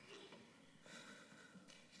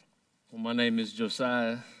Well, my name is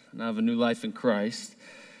Josiah, and I have a new life in Christ.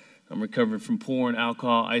 I'm recovering from porn,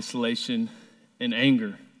 alcohol, isolation, and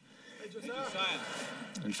anger. Hey, Josiah.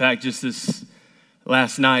 In fact, just this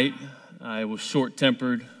last night, I was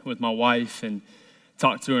short-tempered with my wife and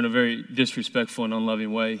talked to her in a very disrespectful and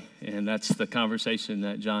unloving way, and that's the conversation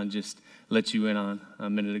that John just let you in on a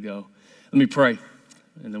minute ago. Let me pray,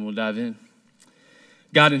 and then we'll dive in.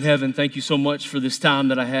 God in heaven, thank you so much for this time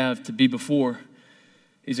that I have to be before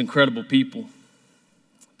these incredible people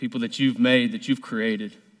that you've made, that you've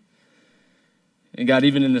created. And God,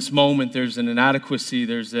 even in this moment, there's an inadequacy,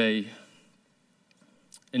 there's an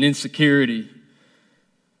insecurity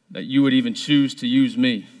that you would even choose to use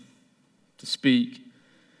me to speak.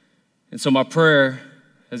 And so my prayer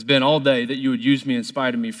has been all day that you would use me in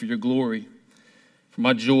spite of me for your glory, for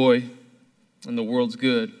my joy, and the world's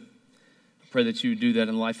good. I pray that you would do that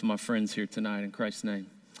in the life of my friends here tonight. In Christ's name,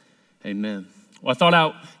 amen. Well, I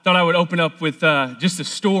thought I would open up with just a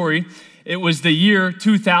story. It was the year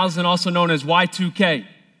 2000, also known as Y2K.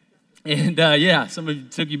 And some of you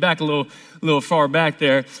took you back a little far back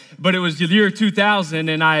there. But it was the year 2000,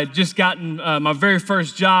 and I had just gotten my very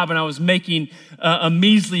first job, and I was making a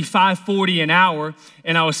measly $5.40 an hour,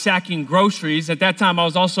 and I was sacking groceries. At that time, I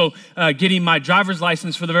was also getting my driver's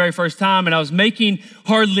license for the very first time, and I was making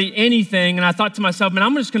hardly anything. And I thought to myself, man,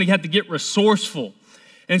 I'm just going to have to get resourceful.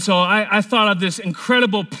 And so I thought of this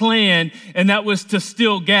incredible plan, and that was to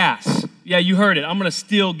steal gas. Yeah, you heard it. I'm going to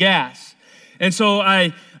steal gas. And so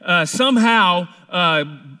I somehow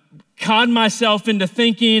conned myself into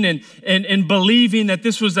thinking and believing that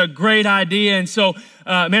this was a great idea. And so,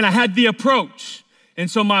 I had the approach. And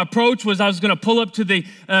so my approach was I was going to pull up to the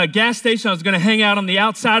gas station. I was going to hang out on the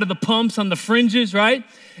outside of the pumps, on the fringes, right?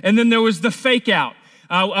 And then there was the fake out.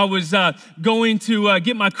 I was going to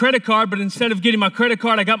get my credit card, but instead of getting my credit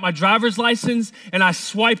card, I got my driver's license, and I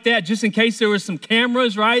swiped that just in case there was some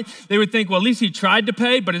cameras, right? They would think, well, at least he tried to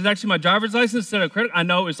pay, but it's actually my driver's license instead of credit. I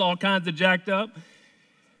know it's all kinds of jacked up.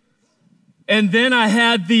 And then I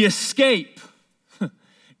had the escape.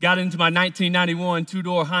 Got into my 1991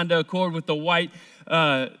 two-door Honda Accord with the white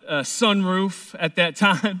sunroof at that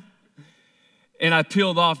time, and I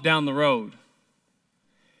peeled off down the road.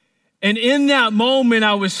 And in that moment,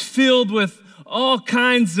 I was filled with all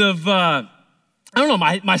kinds of,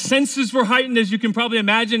 my senses were heightened, as you can probably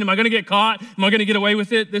imagine. Am I going to get caught? Am I going to get away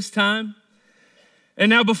with it this time? And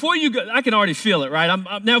now before you go, I can already feel it, right?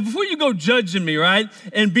 Now before you go judging me, right,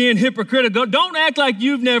 and being hypocritical, don't act like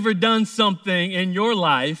you've never done something in your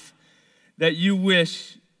life that you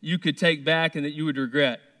wish you could take back and that you would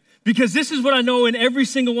regret. Because this is what I know in every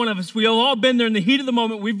single one of us. We have all been there in the heat of the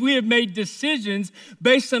moment. We have made decisions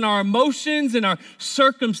based on our emotions and our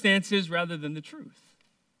circumstances rather than the truth.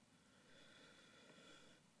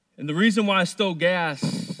 And the reason why I stole gas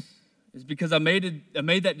is because I made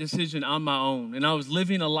that decision on my own. And I was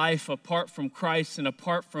living a life apart from Christ and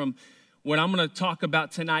apart from what I'm going to talk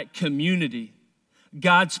about tonight, community,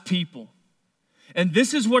 God's people. And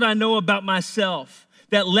this is what I know about myself.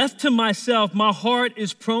 That left to myself, my heart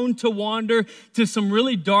is prone to wander to some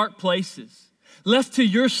really dark places. Left to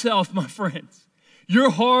yourself, my friends, your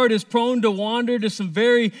heart is prone to wander to some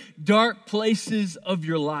very dark places of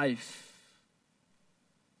your life.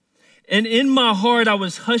 And in my heart, I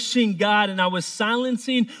was hushing God and I was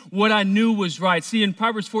silencing what I knew was right. See, in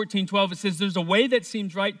Proverbs 14:12, it says, there's a way that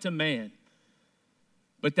seems right to man,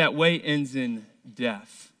 but that way ends in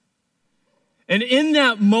death. And in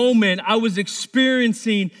that moment, I was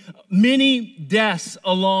experiencing many deaths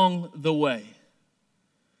along the way.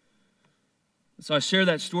 So I share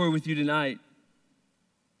that story with you tonight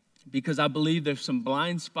because I believe there's some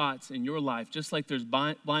blind spots in your life, just like there's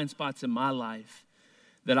blind spots in my life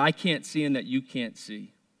that I can't see and that you can't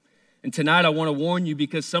see. And tonight I want to warn you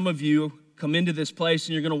because some of you come into this place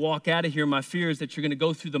and you're going to walk out of here. My fear is that you're going to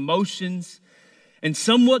go through the motions and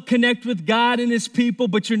somewhat connect with God and his people,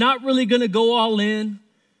 but you're not really going to go all in.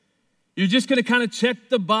 You're just going to kind of check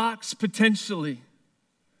the box potentially.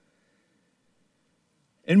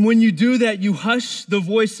 And when you do that, you hush the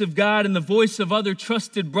voice of God and the voice of other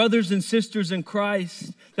trusted brothers and sisters in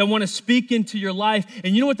Christ that want to speak into your life.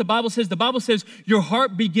 And you know what the Bible says? The Bible says your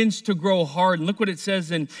heart begins to grow hard. And look what it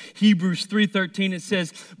says in Hebrews 3:13. It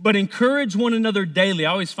says, but encourage one another daily.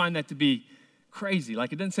 I always find that to be crazy.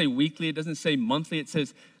 Like it doesn't say weekly, it doesn't say monthly, it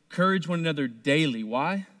says encourage one another daily.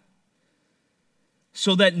 Why?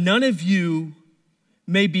 So that none of you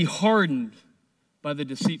may be hardened by the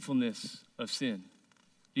deceitfulness of sin.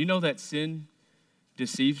 Do you know that sin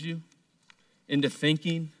deceives you into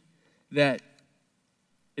thinking that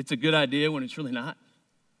it's a good idea when it's really not?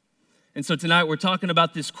 And so tonight we're talking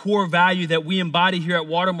about this core value that we embody here at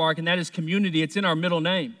Watermark, and that is community. It's in our middle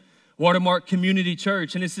name, Watermark Community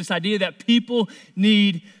Church. And it's this idea that people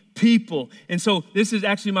need people. And so this is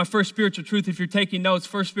actually my first spiritual truth. If you're taking notes,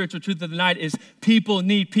 first spiritual truth of the night is people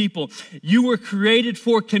need people. You were created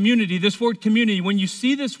for community. This word community, when you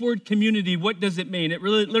see this word community, what does it mean? It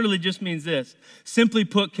really literally just means this. Simply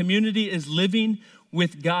put, community is living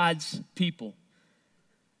with God's people.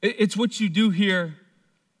 It's what you do here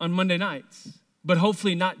on Monday nights, but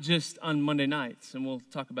hopefully not just on Monday nights. And we'll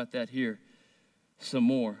talk about that here some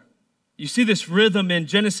more. You see this rhythm in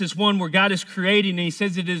Genesis 1 where God is creating and he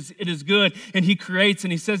says it is good, and he creates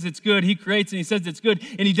and he says it's good. He creates and he says it's good,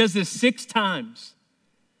 and he does this 6 times.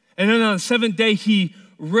 And then on the 7th day, he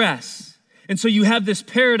rests. And so you have this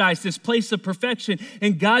paradise, this place of perfection,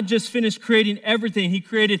 and God just finished creating everything. He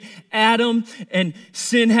created Adam, and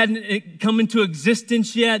sin hadn't come into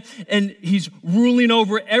existence yet, and he's ruling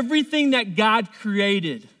over everything that God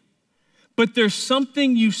created. But there's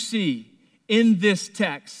something you see in this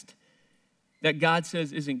text that God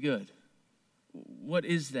says isn't good. What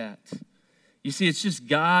is that? You see, it's just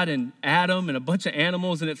God and Adam and a bunch of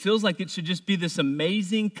animals, and it feels like it should just be this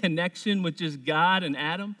amazing connection with just God and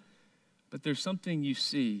Adam. But there's something you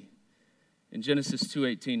see. In Genesis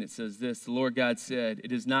 2:18, it says this, the Lord God said,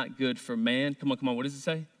 it is not good for man, come on, what does it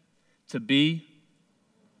say? To be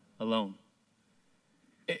alone.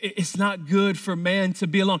 It's not good for man to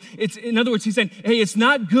be alone. In other words, he's saying, hey, it's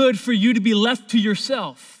not good for you to be left to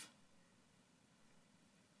yourself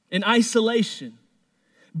in isolation.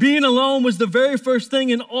 Being alone was the very first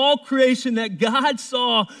thing in all creation that God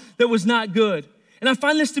saw that was not good. And I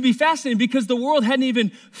find this to be fascinating because the world hadn't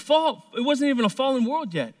even fallen. It wasn't even a fallen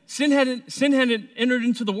world yet. Sin hadn't entered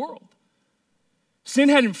into the world. Sin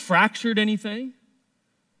hadn't fractured anything.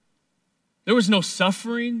 There was no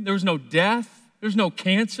suffering. There was no death. There was no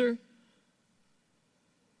cancer.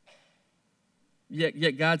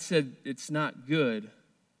 Yet God said it's not good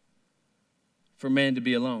for man to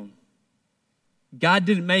be alone. God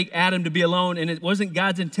didn't make Adam to be alone, and it wasn't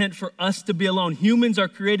God's intent for us to be alone. Humans are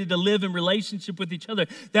created to live in relationship with each other.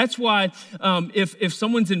 That's why if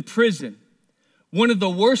someone's in prison, one of the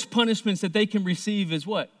worst punishments that they can receive is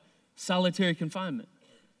what? Solitary confinement.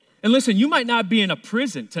 And listen, you might not be in a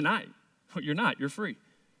prison tonight. You're not, you're free.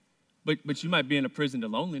 But you might be in a prison to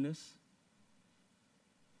loneliness.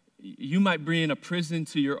 You might be in a prison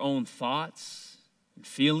to your own thoughts and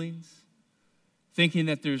feelings, thinking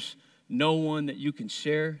that there's no one that you can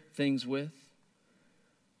share things with.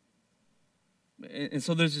 And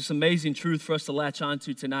so there's this amazing truth for us to latch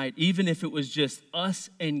onto tonight. Even if it was just us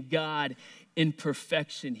and God in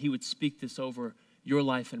perfection, he would speak this over your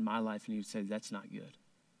life and my life, and he would say, that's not good.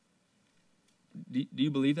 Do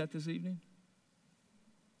you believe that this evening?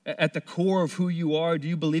 At the core of who you are, do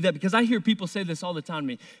you believe that? Because I hear people say this all the time to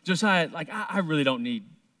me. Josiah, I really don't need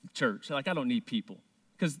church. I don't need people.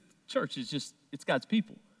 Because church is it's God's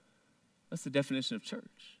people. That's the definition of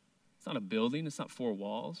church. It's not a building. It's not 4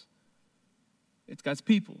 walls. It's God's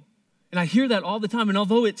people. And I hear that all the time. And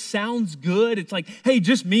although it sounds good, it's like, hey,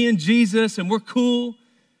 just me and Jesus and we're cool.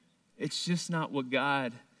 It's just not what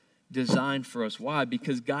God designed for us. Why?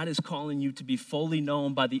 Because God is calling you to be fully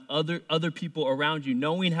known by the other people around you,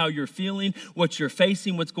 knowing how you're feeling, what you're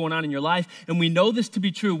facing, what's going on in your life. And we know this to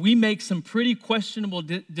be true. We make some pretty questionable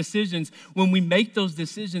decisions when we make those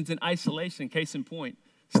decisions in isolation. Case in point,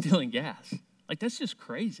 stealing gas. That's just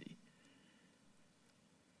crazy.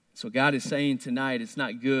 So God is saying tonight, it's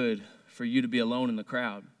not good for you to be alone in the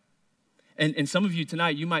crowd. And some of you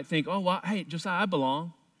tonight, you might think, oh, well, hey, Josiah, I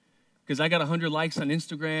belong. Because I got 100 likes on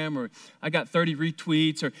Instagram, or I got 30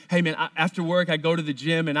 retweets, or hey, man, after work, I go to the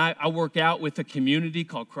gym and I work out with a community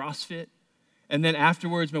called CrossFit. And then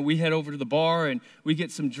afterwards, man, we head over to the bar and we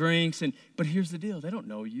get some drinks. But here's the deal, they don't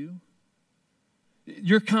know you.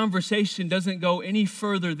 Your conversation doesn't go any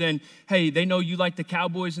further than, hey, they know you like the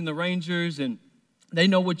Cowboys and the Rangers, and they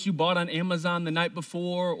know what you bought on Amazon the night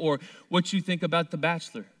before, or what you think about The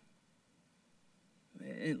Bachelor.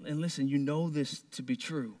 And listen, you know this to be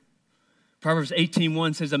true. Proverbs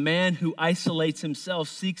 18:1 says, a man who isolates himself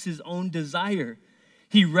seeks his own desire.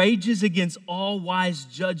 He rages against all wise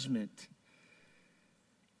judgment.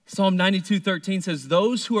 Psalm 92:13 says,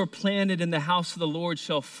 those who are planted in the house of the Lord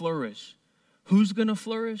shall flourish. Who's going to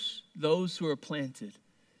flourish? Those who are planted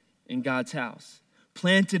in God's house.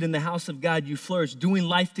 Planted in the house of God, you flourish, doing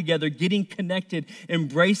life together, getting connected,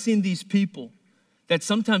 embracing these people that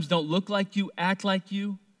sometimes don't look like you, act like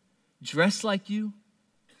you, dress like you.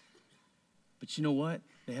 But you know what?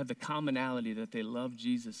 They have the commonality that they love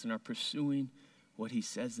Jesus and are pursuing what he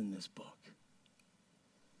says in this book.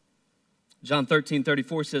 John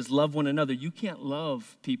 13:34 says, love one another. You can't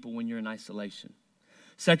love people when you're in isolation.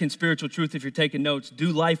 Second spiritual truth, if you're taking notes,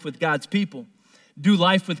 do life with God's people. Do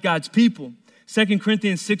life with God's people. 2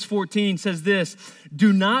 Corinthians 6:14 says this,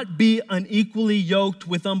 do not be unequally yoked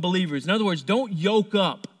with unbelievers. In other words, don't yoke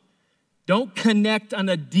up. Don't connect on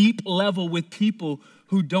a deep level with people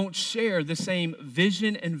who don't share the same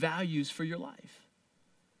vision and values for your life.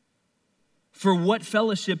 For what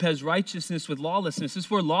fellowship has righteousness with lawlessness?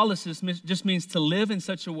 This word lawlessness just means to live in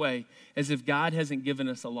such a way as if God hasn't given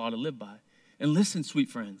us a law to live by. And listen, sweet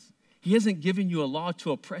friends, he hasn't given you a law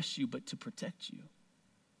to oppress you, but to protect you.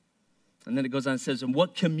 And then it goes on and says, and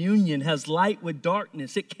what communion has light with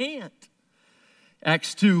darkness? It can't.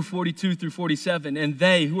 Acts 2:42-47. And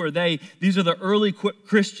they, who are they? These are the early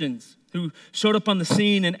Christians who showed up on the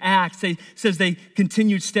scene in Acts. It says they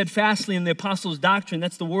continued steadfastly in the apostles' doctrine.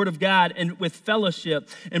 That's the word of God, and with fellowship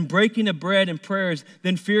and breaking of bread and prayers.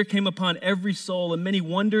 Then fear came upon every soul, and many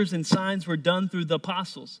wonders and signs were done through the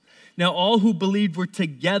apostles. Now all who believed were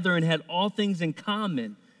together and had all things in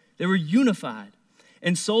common. They were unified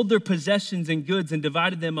and sold their possessions and goods and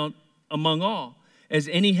divided them among all as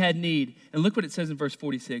any had need. And look what it says in verse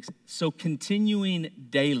 46. So continuing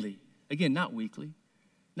daily, again, not weekly,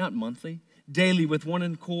 not monthly, daily with one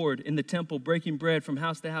accord in the temple, breaking bread from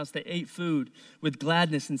house to house. They ate food with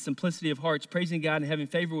gladness and simplicity of hearts, praising God and having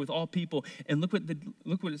favor with all people. And look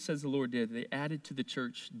what it says the Lord did. They added to the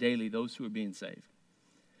church daily those who were being saved.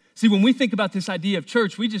 See, when we think about this idea of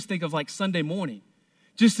church, we just think of like Sunday morning.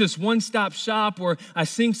 Just this one-stop shop where I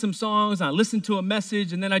sing some songs, I listen to a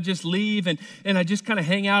message, and then I just leave, and I just kind of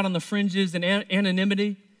hang out on the fringes in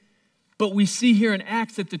anonymity. But we see here in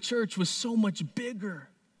Acts that the church was so much bigger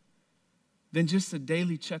than just a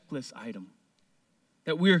daily checklist item.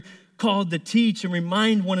 That we're called to teach and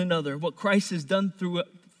remind one another what Christ has done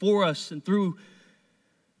for us and through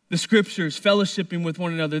the scriptures, fellowshipping with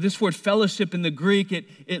one another. This word fellowship in the Greek, it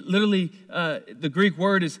literally, the Greek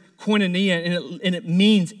word is koinonia, and it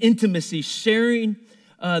means intimacy, sharing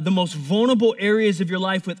the most vulnerable areas of your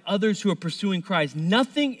life with others who are pursuing Christ.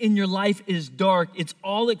 Nothing in your life is dark. It's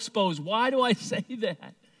all exposed. Why do I say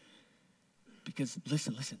that? Because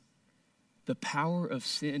listen, the power of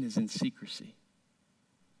sin is in secrecy.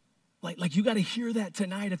 Like you got to hear that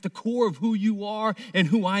tonight at the core of who you are and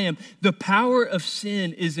who I am. The power of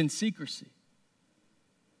sin is in secrecy.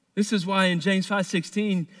 This is why in James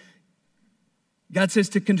 5:16, God says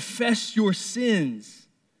to confess your sins,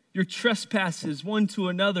 your trespasses one to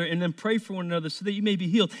another, and then pray for one another so that you may be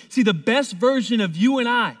healed. See, the best version of you and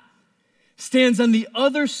I stands on the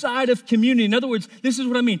other side of community. In other words, this is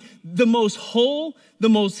what I mean. The most whole, the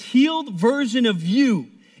most healed version of you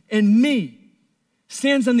and me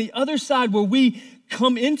stands on the other side where we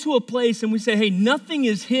come into a place and we say, hey, nothing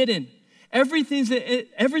is hidden.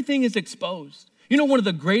 Everything is exposed. You know, one of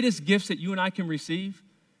the greatest gifts that you and I can receive,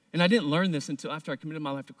 and I didn't learn this until after I committed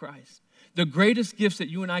my life to Christ. The greatest gifts that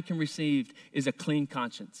you and I can receive is a clean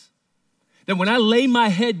conscience. That when I lay my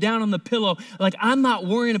head down on the pillow, like I'm not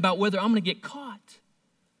worrying about whether I'm going to get caught.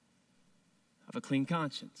 I have a clean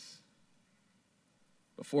conscience.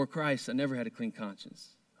 Before Christ, I never had a clean conscience.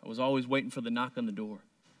 I was always waiting for the knock on the door.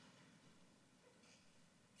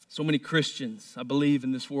 So many Christians, I believe,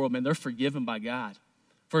 in this world, man, they're forgiven by God.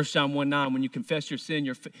 1 John 1:9, when you confess your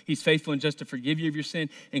sin, he's faithful and just to forgive you of your sin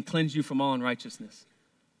and cleanse you from all unrighteousness.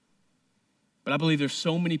 But I believe there's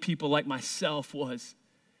so many people like myself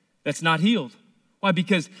that's not healed. Why?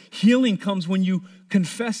 Because healing comes when you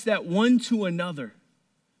confess that one to another.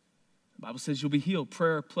 The Bible says you'll be healed.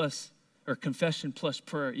 Confession plus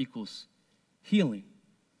prayer equals healing.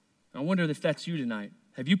 I wonder if that's you tonight.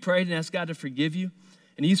 Have you prayed and asked God to forgive you?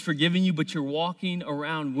 And he's forgiven you, but you're walking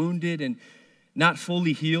around wounded and not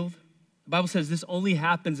fully healed? The Bible says this only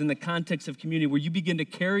happens in the context of community where you begin to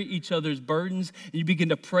carry each other's burdens and you begin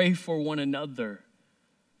to pray for one another.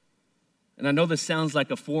 And I know this sounds like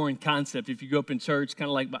a foreign concept. If you grew up in church, kind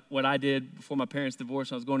of like what I did before my parents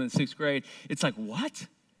divorced when I was going in 6th grade, it's like, what?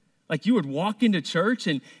 Like you would walk into church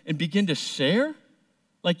and begin to share?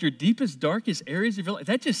 Like your deepest, darkest areas of your life?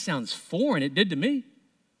 That just sounds foreign. It did to me.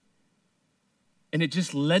 And it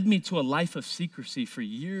just led me to a life of secrecy for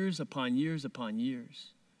years upon years upon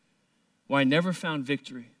years, where I never found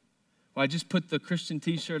victory, where I just put the Christian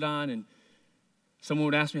t-shirt on and someone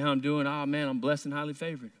would ask me how I'm doing. Oh, man, I'm blessed and highly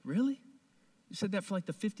favored. Really? You said that for like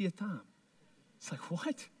the 50th time. It's like,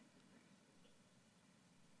 what?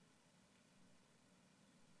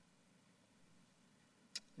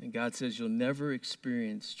 And God says you'll never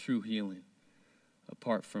experience true healing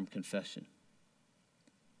apart from confession.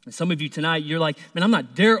 And some of you tonight, you're like, man, I'm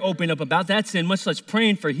not dare open up about that sin, much less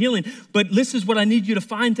praying for healing. But this is what I need you to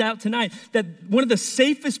find out tonight, that one of the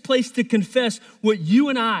safest places to confess what you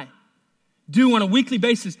and I do on a weekly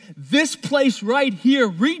basis, this place right here,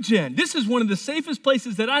 Regen, this is one of the safest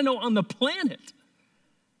places that I know on the planet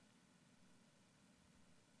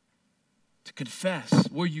to confess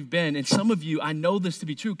where you've been. And some of you, I know this to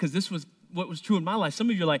be true because this was what was true in my life. Some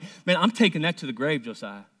of you are like, man, I'm taking that to the grave,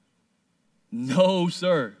 Josiah. No,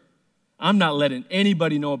 sir. I'm not letting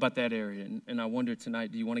anybody know about that area. And I wonder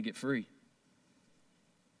tonight, do you want to get free?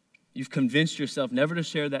 You've convinced yourself never to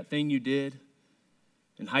share that thing you did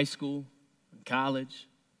in high school, in college.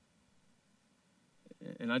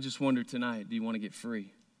 And I just wonder tonight, do you want to get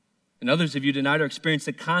free? And others of you tonight are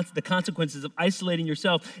experiencing the consequences of isolating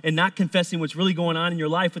yourself and not confessing what's really going on in your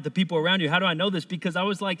life with the people around you. How do I know this? Because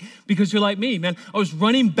you're like me, man. I was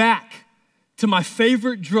running back to my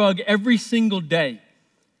favorite drug every single day.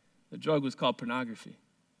 The drug was called pornography.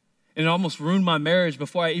 And it almost ruined my marriage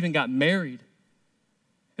before I even got married.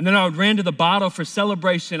 And then I ran to the bottle for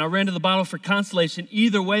celebration. I ran to the bottle for consolation.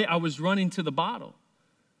 Either way, I was running to the bottle.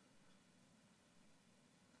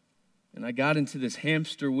 And I got into this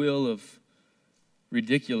hamster wheel of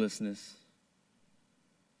ridiculousness.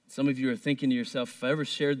 Some of you are thinking to yourself, if I ever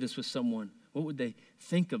shared this with someone, what would they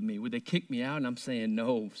think of me? Would they kick me out? And I'm saying,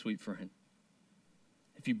 no, sweet friend.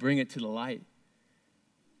 If you bring it to the light,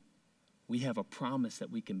 we have a promise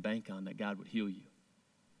that we can bank on that God would heal you.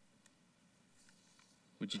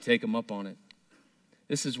 Would you take him up on it?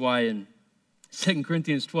 This is why in 2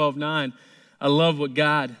 Corinthians 12:9, I love what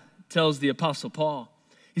God tells the Apostle Paul.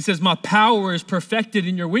 He says, my power is perfected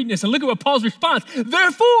in your weakness. And look at what Paul's response.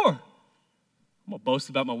 Therefore, I'm going to boast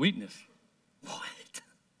about my weakness. What?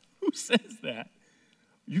 Who says that?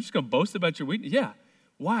 You're just going to boast about your weakness? Yeah.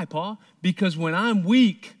 Why, Paul? Because when I'm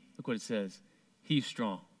weak, look what it says, he's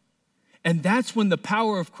strong. And that's when the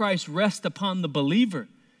power of Christ rests upon the believer.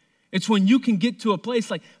 It's when you can get to a place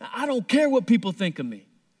like, I don't care what people think of me.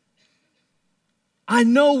 I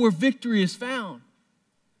know where victory is found.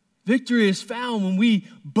 Victory is found when we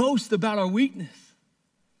boast about our weakness.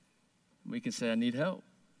 We can say, I need help.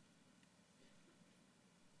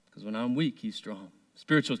 Because when I'm weak, he's strong.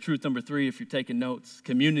 Spiritual truth number 3, if you're taking notes,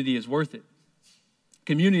 community is worth it.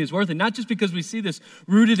 Community is worth it, not just because we see this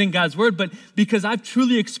rooted in God's word, but because I've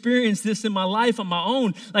truly experienced this in my life on my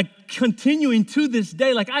own, like continuing to this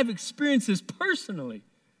day, like I've experienced this personally.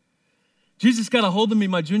 Jesus got a hold of me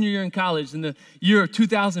my junior year in college in the year of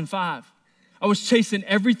 2005. I was chasing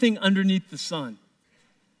everything underneath the sun.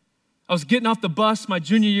 I was getting off the bus my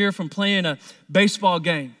junior year from playing a baseball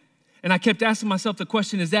game. And I kept asking myself the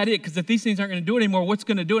question, is that it? Because if these things aren't going to do it anymore, what's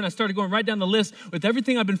going to do it? And I started going right down the list with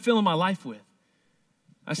everything I've been filling my life with.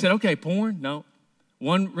 I said, okay, porn, no.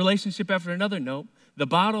 One relationship after another, nope. The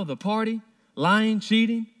bottle, the party, lying,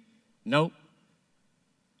 cheating, nope.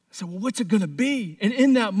 I said, well, what's it going to be? And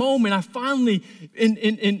in that moment, I finally,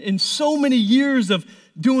 in so many years of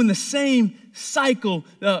doing the same cycle,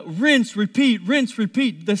 rinse,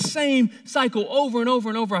 repeat, the same cycle over and over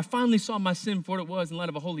and over, I finally saw my sin for what it was in light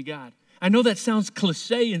of a holy God. I know that sounds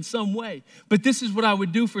cliche in some way, but this is what I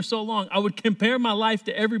would do for so long. I would compare my life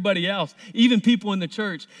to everybody else, even people in the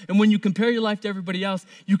church. And when you compare your life to everybody else,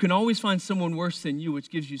 you can always find someone worse than you,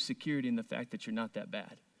 which gives you security in the fact that you're not that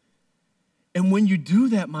bad. And when you do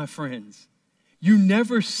that, my friends, you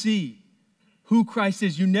never see who Christ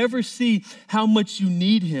is. You never see how much you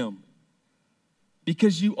need him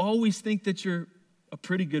because you always think that you're a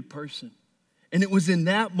pretty good person. And it was in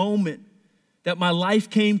that moment that my life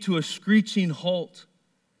came to a screeching halt.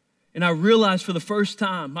 And I realized for the first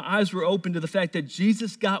time, my eyes were open to the fact that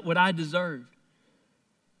Jesus got what I deserved.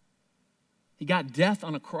 He got death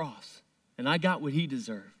on a cross, and I got what he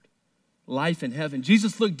deserved. Life in heaven.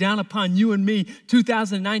 Jesus looked down upon you and me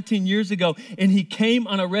 2019 years ago, and he came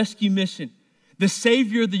on a rescue mission. The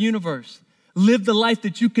Savior of the universe lived the life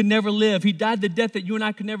that you could never live. He died the death that you and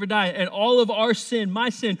I could never die. And all of our sin, my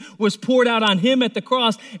sin, was poured out on him at the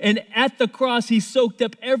cross. And at the cross, he soaked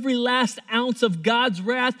up every last ounce of God's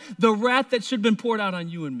wrath, the wrath that should have been poured out on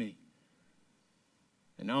you and me.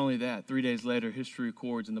 And not only that, 3 days later, history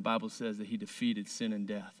records and the Bible says that he defeated sin and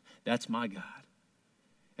death. That's my God.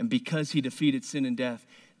 And because he defeated sin and death,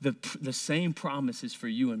 the same promise is for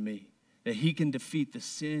you and me, that he can defeat the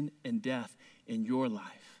sin and death in your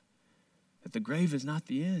life. That the grave is not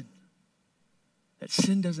the end. That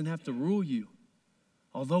sin doesn't have to rule you.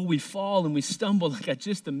 Although we fall and we stumble, like I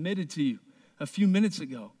just admitted to you a few minutes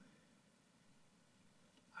ago.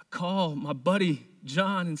 I call my buddy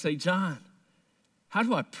John and say, John, how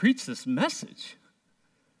do I preach this message?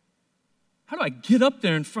 How do I get up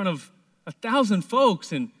there in front of 1,000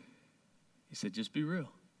 folks. And he said, just be real.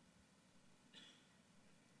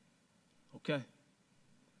 Okay.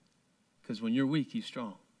 Because when you're weak, he's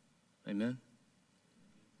strong. Amen.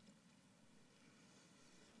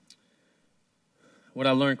 What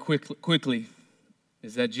I learned quickly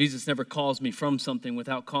is that Jesus never calls me from something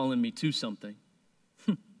without calling me to something.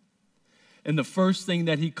 And the first thing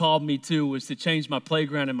that he called me to was to change my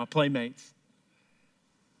playground and my playmates.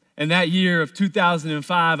 And that year of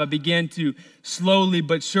 2005, I began to slowly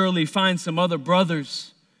but surely find some other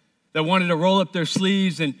brothers that wanted to roll up their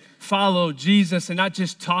sleeves and follow Jesus and not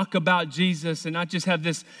just talk about Jesus and not just have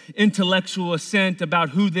this intellectual assent about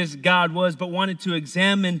who this God was, but wanted to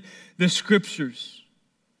examine the scriptures.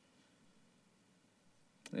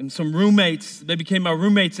 And some roommates, they became my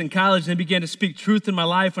roommates in college, and they began to speak truth in my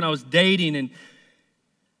life when I was dating and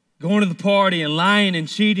going to the party and lying and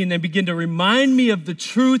cheating. They began to remind me of the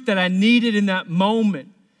truth that I needed in that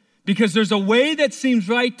moment. Because there's a way that seems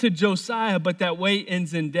right to Josiah, but that way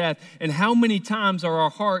ends in death. And how many times are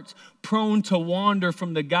our hearts prone to wander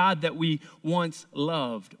from the God that we once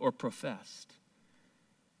loved or professed?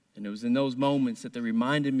 And it was in those moments that they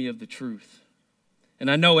reminded me of the truth. And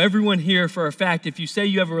I know everyone here for a fact, if you say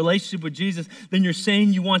you have a relationship with Jesus, then you're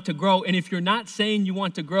saying you want to grow. And if you're not saying you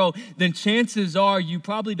want to grow, then chances are you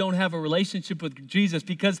probably don't have a relationship with Jesus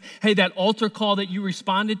because, hey, that altar call that you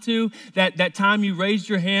responded to, that time you raised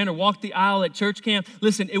your hand or walked the aisle at church camp,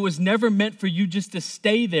 listen, it was never meant for you just to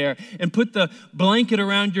stay there and put the blanket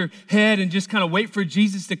around your head and just kind of wait for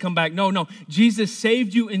Jesus to come back. No, Jesus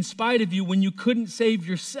saved you in spite of you when you couldn't save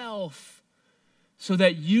yourself, so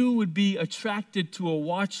that you would be attracted to a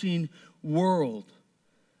watching world,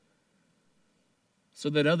 so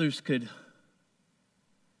that others could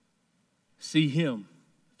see him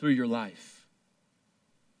through your life.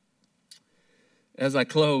 As I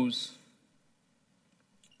close,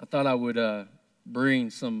 I thought I would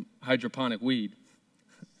bring some hydroponic weed.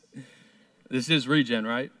 This is regen,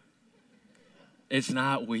 right? It's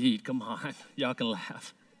not weed. Come on, y'all can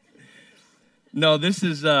laugh. No, this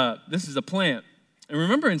is a plant. And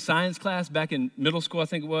remember in science class back in middle school, I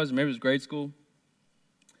think it was, or maybe it was grade school.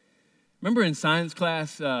 Remember in science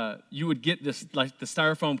class, you would get this, like the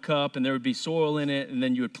styrofoam cup, and there would be soil in it, and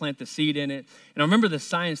then you would plant the seed in it. And I remember the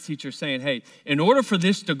science teacher saying, hey, in order for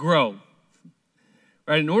this to grow,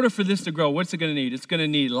 right, what's it going to need? It's going to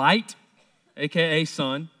need light, a.k.a.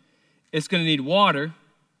 sun. It's going to need water,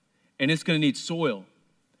 and it's going to need soil.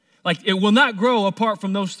 Like, it will not grow apart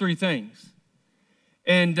from those three things.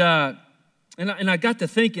 And I got to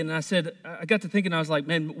thinking, I was like,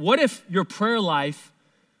 man, what if your prayer life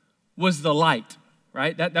was the light,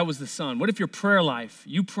 right? That was the sun. What if your prayer life,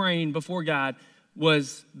 you praying before God,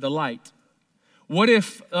 was the light? What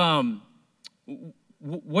if the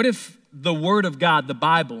Word of God, the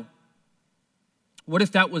Bible, what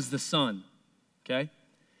if that was the sun, okay?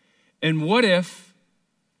 And what if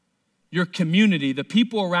your community, the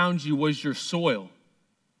people around you, was your soil,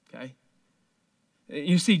 okay?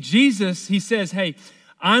 You see, Jesus, he says, hey,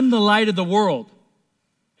 I'm the light of the world.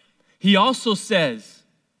 He also doesn't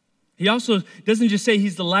just say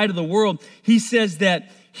he's the light of the world. He says that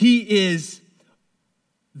he is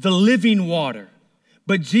the living water.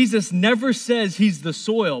 But Jesus never says he's the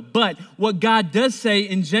soil. But what God does say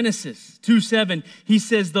in Genesis 2:7, he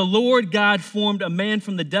says, the Lord God formed a man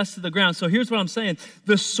from the dust of the ground. So here's what I'm saying.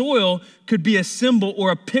 The soil could be a symbol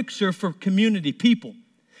or a picture for community, people.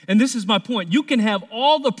 And this is my point. You can have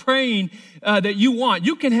all the praying that you want.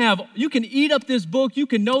 You can eat up this book. You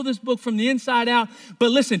can know this book from the inside out. But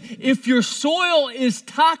listen, if your soil is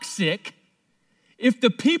toxic, if the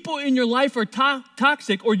people in your life are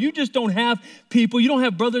toxic, or you just don't have people, you don't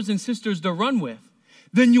have brothers and sisters to run with,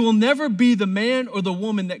 then you will never be the man or the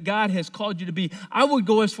woman that God has called you to be. I would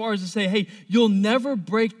go as far as to say, hey, you'll never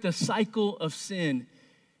break the cycle of sin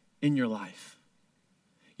in your life.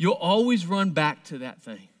 You'll always run back to that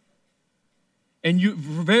thing. And you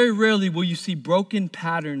very rarely will you see broken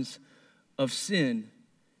patterns of sin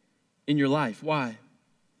in your life. Why?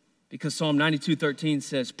 Because Psalm 92:13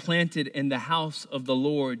 says, planted in the house of the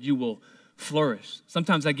Lord, you will flourish.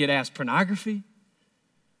 Sometimes I get asked pornography,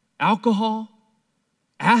 alcohol,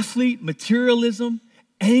 athlete, materialism,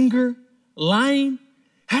 anger, lying.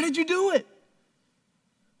 How did you do it?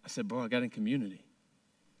 I said, bro, I got in community.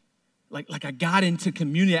 Like I got into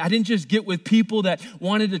community. I didn't just get with people that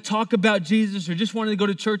wanted to talk about Jesus or just wanted to go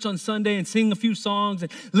to church on Sunday and sing a few songs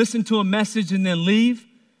and listen to a message and then leave.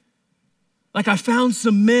 Like I found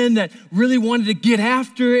some men that really wanted to get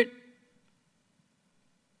after it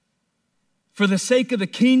for the sake of the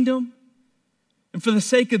kingdom and for the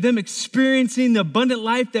sake of them experiencing the abundant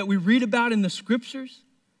life that we read about in the scriptures.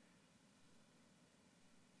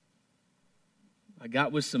 I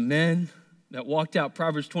got with some men that walked out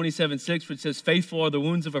Proverbs 27:6, which says, faithful are the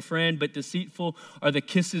wounds of a friend, but deceitful are the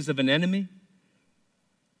kisses of an enemy.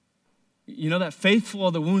 You know that? Faithful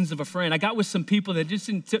are the wounds of a friend. I got with some people that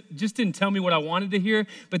just didn't tell me what I wanted to hear,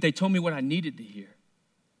 but they told me what I needed to hear.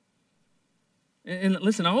 And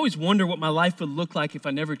listen, I always wonder what my life would look like if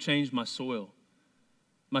I never changed my soil,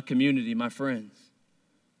 my community, my friends.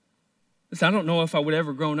 Listen, I don't know if I would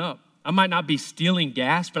ever grown up. I might not be stealing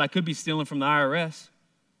gas, but I could be stealing from the IRS.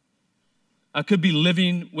 I could be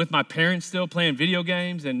living with my parents still, playing video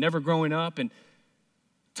games and never growing up and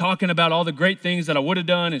talking about all the great things that I would have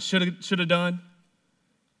done and should have done.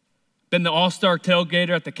 Been the all-star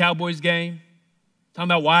tailgater at the Cowboys game, talking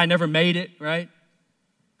about why I never made it, right?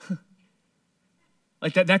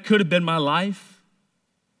 Like that could have been my life.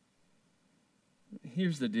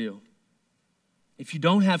 Here's the deal. If you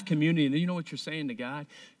don't have community, then you know what you're saying to God?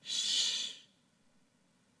 Shh.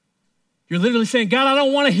 You're literally saying, God, I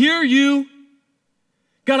don't want to hear you.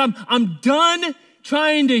 God, I'm done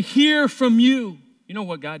trying to hear from you. You know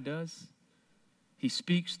what God does? He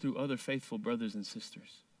speaks through other faithful brothers and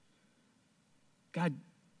sisters. God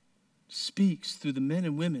speaks through the men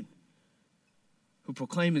and women who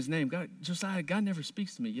proclaim his name. Josiah, God never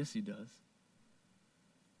speaks to me. Yes, he does.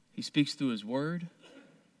 He speaks through his word,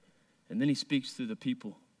 and then he speaks through the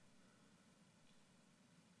people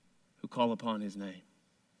who call upon his name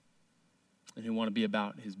and who want to be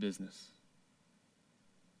about his business.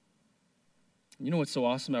 You know what's so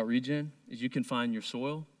awesome about Regen is you can find your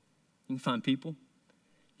soil, you can find people,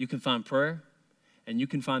 you can find prayer, and you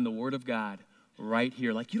can find the word of God right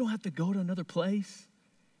here. Like, you don't have to go to another place.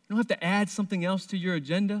 You don't have to add something else to your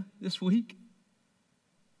agenda this week.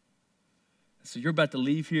 So you're about to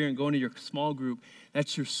leave here and go into your small group.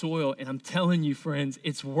 That's your soil. And I'm telling you, friends,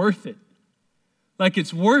 it's worth it. Like,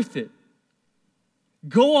 it's worth it.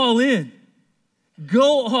 Go all in.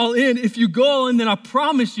 Go all in. If you go all in, then I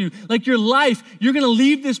promise you, like your life, you're going to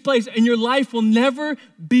leave this place and your life will never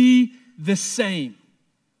be the same.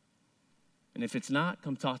 And if it's not,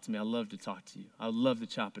 come talk to me. I'd love to talk to you. I'd love to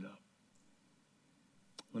chop it up.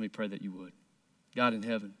 Let me pray that you would. God in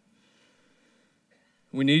heaven,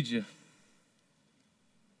 we need you.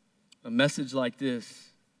 A message like this,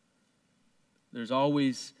 there's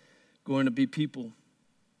always going to be people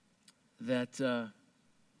that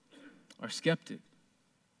are skeptical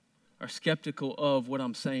of what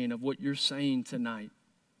I'm saying, of what you're saying tonight.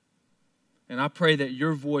 And I pray that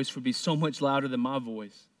your voice would be so much louder than my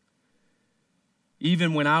voice.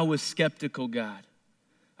 Even when I was skeptical, God,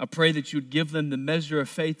 I pray that you'd give them the measure of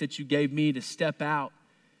faith that you gave me to step out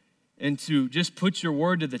and to just put your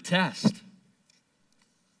word to the test.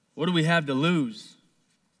 What do we have to lose?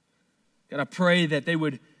 God, I pray that they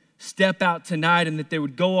would step out tonight and that they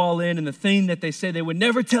would go all in, and the thing that they say they would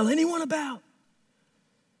never tell anyone about,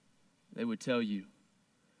 they would tell you.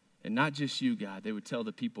 And not just you, God, they would tell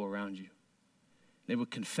the people around you. They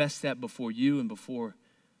would confess that before you and before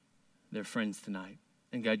their friends tonight.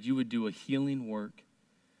 And God, you would do a healing work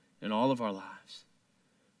in all of our lives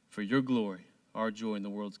for your glory, our joy, and the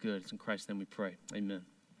world's good. It's in Christ's name we pray. Amen.